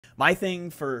My thing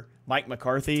for Mike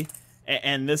McCarthy,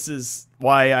 and this is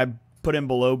why I put him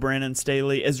below Brandon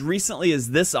Staley, as recently as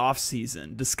this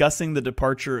offseason, discussing the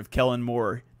departure of Kellen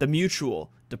Moore, the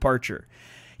mutual departure.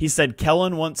 He said,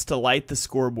 Kellen wants to light the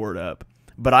scoreboard up,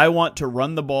 but I want to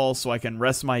run the ball so I can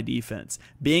rest my defense.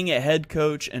 Being a head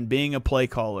coach and being a play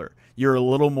caller, you're a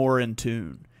little more in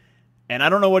tune. And I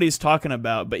don't know what he's talking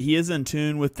about, but he is in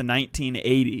tune with the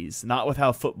 1980s, not with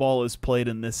how football is played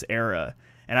in this era.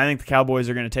 And I think the Cowboys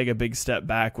are going to take a big step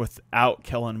back without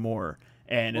Kellen Moore,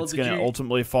 and it's going to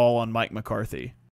ultimately fall on Mike McCarthy.